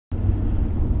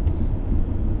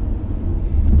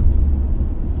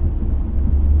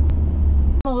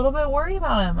little bit worried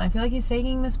about him. I feel like he's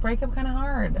taking this breakup kind of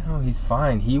hard. No, he's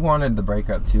fine. He wanted the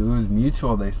breakup too. It was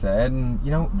mutual, they said. And,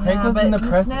 you know, Craig lives in the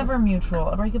present. It's never mutual.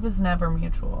 A breakup is never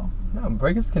mutual. No,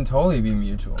 breakups can totally be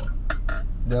mutual.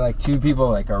 They're like two people,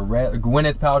 like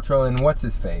Gwyneth Paltrow and what's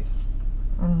his face.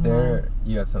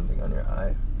 You have something on your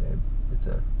eye, babe. It's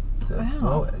a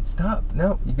wow. Stop.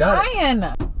 No, you got it.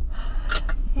 Ryan!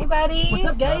 Hey, buddy. What's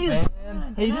up, guys?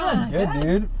 How you doing? Good,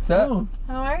 dude. What's up? Oh.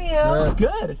 How are you?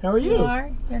 Good. How are you?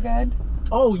 You're good?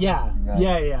 Oh, yeah.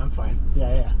 Yeah, I'm fine.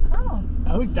 Yeah. Oh.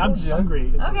 I'm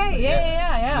hungry. Okay,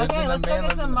 yeah. Okay, let's go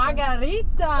get some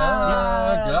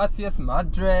margaritas. Gracias,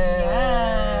 madre.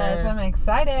 Yes, I'm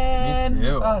excited. Me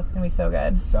too. Oh, it's gonna be so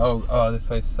good. This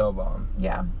place is so bomb.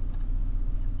 Yeah.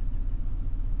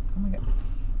 Oh my god.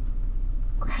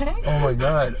 Greg? Oh my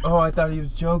god. Oh, I thought he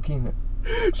was joking.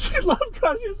 She loved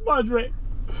Gracias Madre.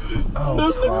 Oh,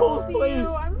 That's Nicole's place.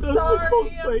 I'm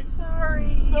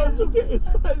sorry. No, it's okay. It's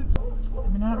fine. I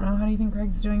mean, I don't know. How do you think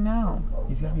Craig's doing now?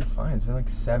 He's gotta be fine. It's been like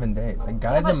 7 days. Like,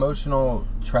 guys' emotional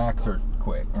tracks are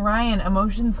quick. Ryan,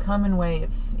 emotions come in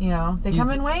waves. You know, they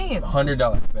come in waves.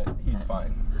 $100, but he's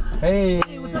fine. Hey,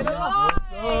 what's up, Boy.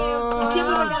 I can't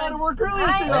believe I got out of work early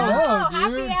today. I know,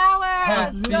 dude. Happy hour.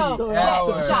 Happy Go.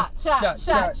 hour. Shot. That's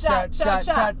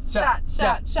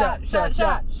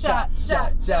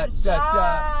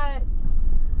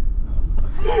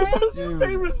her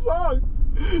favorite song.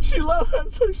 She loves that,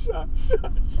 so shot.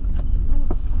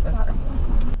 Sorry.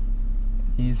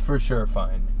 He's for sure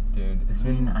fine, dude.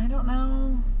 I don't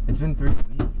know. It's been 3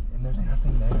 weeks and there's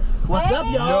nothing there. What's up,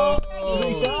 y'all? Yo.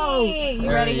 Here we go. You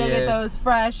ready to go get those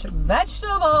fresh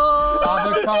vegetables?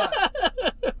 Avocado.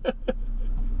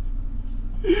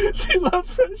 She loves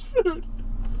fresh food.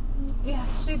 Yes,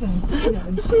 she did.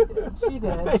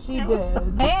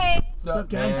 Hey! What's up,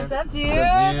 guys? man? What's up, dude?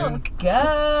 Let's go.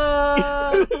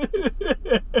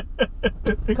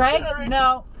 Craig,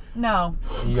 no. You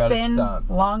It's gotta been stop.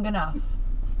 long enough.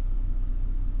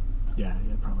 Yeah,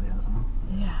 it probably has. Huh?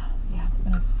 Yeah, it's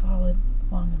been a solid,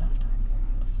 long enough time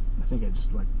period. I think I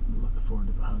just look forward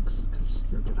to the hugs because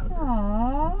you're a good hugger.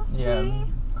 Aww. Yeah,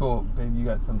 cool. Babe, you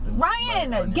got something.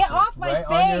 Ryan, right on your get face. off my Right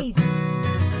on your face!